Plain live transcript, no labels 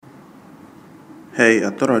Hey, I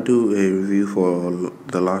thought I'd do a review for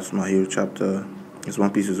the last My Hero chapter. It's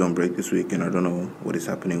One Piece is on break this week, and I don't know what is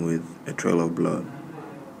happening with A Trail of Blood.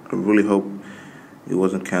 I really hope it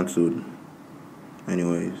wasn't cancelled.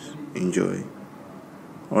 Anyways, enjoy.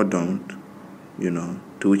 Or don't.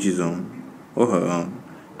 To each his own. Or her own.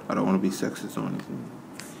 I don't want to be sexist or anything.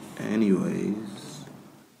 Anyways.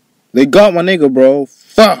 They got my nigga, bro.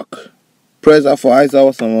 Fuck. Prayers out for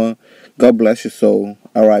Aizawa someone. God bless your soul.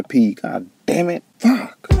 R.I.P. God damn it.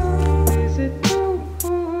 Fuck.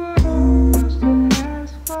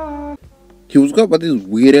 He was got by this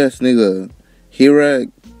weird ass nigga, Hira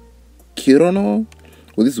Kirono,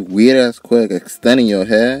 with this weird ass quirk extending your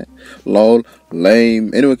hair. Lol,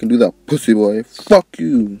 lame. Anyone can do that, pussy boy. Fuck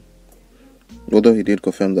you. Although he did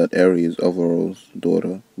confirm that Eri is Overall's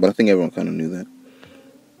daughter, but I think everyone kind of knew that.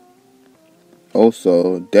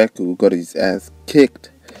 Also, Deku got his ass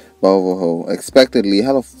kicked by Overhaul. Expectedly,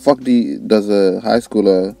 how the fuck does a high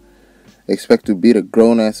schooler expect to beat a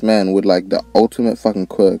grown ass man with like the ultimate fucking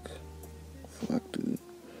quirk? Fuck, dude.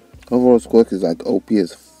 Overall's quirk is like OP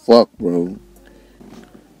as fuck, bro.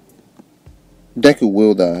 Deku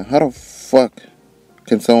will die. How the fuck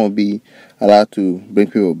can someone be allowed to bring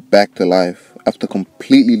people back to life after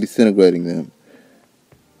completely disintegrating them?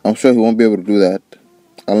 I'm sure he won't be able to do that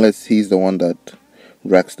unless he's the one that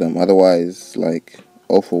wrecks them. Otherwise, like,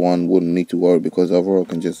 All for One wouldn't need to worry because Overall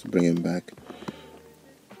can just bring him back.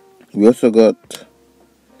 We also got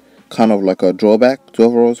kind of like a drawback to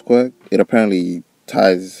Overall's quirk. It apparently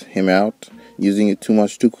tires him out using it too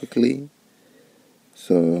much too quickly.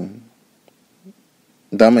 So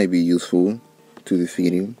that might be useful to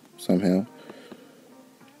defeat him somehow.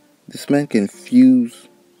 This man can fuse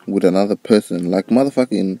with another person like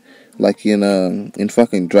motherfucking like in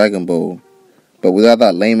fucking Dragon Ball, but without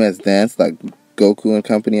that lame ass dance like Goku and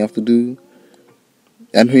company have to do.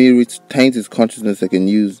 And he retains his consciousness and can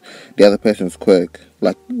use the other person's quirk.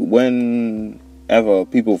 Like whenever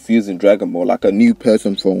people fuse in Dragon Ball, like a new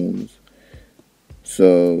person forms.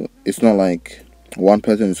 So it's not like one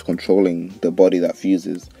person is controlling the body that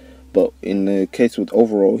fuses. But in the case with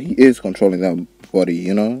Overall, he is controlling that body,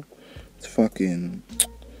 you know? It's fucking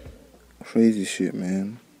crazy shit,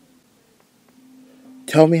 man.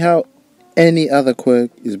 Tell me how any other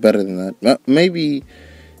quirk is better than that. Maybe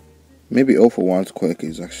All for One's quirk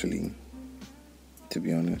is actually, to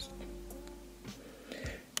be honest.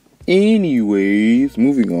 Anyways,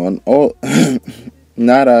 moving on.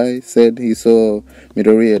 Narai said he saw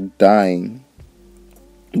Midoriya dying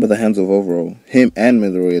by the hands of Overall. Him and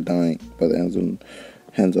Midoriya dying by the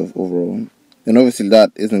hands of Overall. And obviously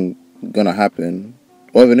that isn't gonna happen.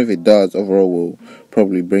 Or even if it does, Overall will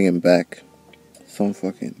probably bring him back. I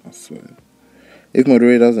swear. If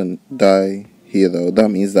Midoriya doesn't die here though, that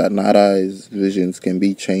means that Narai's visions can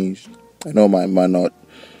be changed. I know might not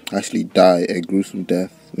actually die a gruesome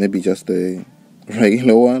death. Maybe just a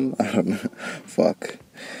regular one. I don't know. Fuck.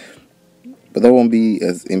 But that won't be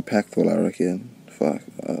as impactful, I reckon. Fuck.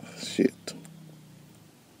 Shit.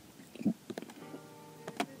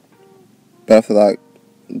 But after that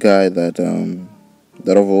guy that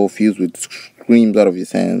Overall fused with screams out of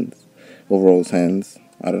his hands, Overall's hands.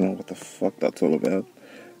 I don't know what the fuck that's all about.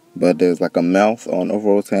 But there's like a mouth on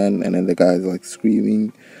Overall's hand, and then the guy's like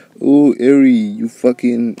screaming, "Oh, Eri, you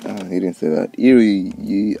fucking..." Oh, he didn't say that.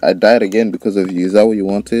 "Eri, I died again because of you. Is that what you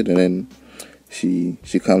wanted?" And then she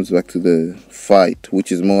comes back to the fight, which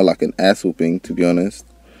is more like an ass whooping, to be honest,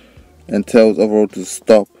 and tells Overall to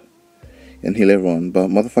stop and heal everyone. But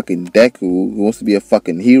motherfucking Deku, who wants to be a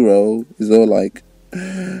fucking hero, is all like,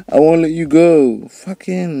 "I won't let you go."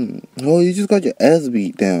 Fucking, oh, you just got your ass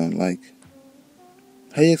beat down. Like,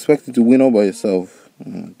 how you expected to win all by yourself?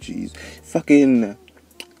 Oh, jeez. Fucking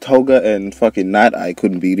Toga and fucking Night Eye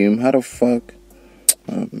couldn't beat him. How the fuck?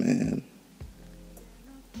 Oh, man.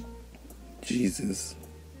 Jesus.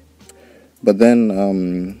 But then,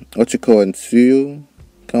 Ochiko and Tsuyu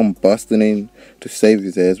come busting in to save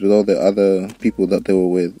his ass with all the other people that they were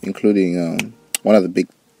with, including one of the big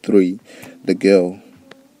three, the girl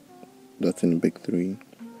that's in the big three.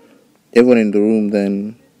 Everyone in the room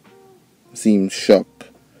then seemed shocked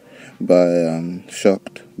by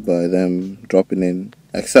them dropping in,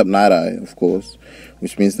 except Night Eye, of course,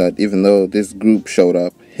 which means that even though this group showed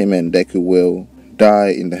up, him and Deku will die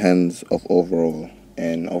in the hands of Overall,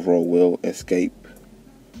 and Overall will escape.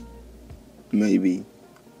 Maybe.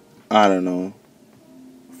 I don't know.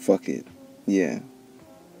 Fuck it. Yeah.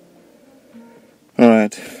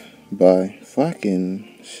 Alright. Bye. Fucking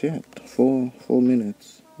shit. 4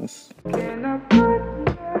 minutes. That's...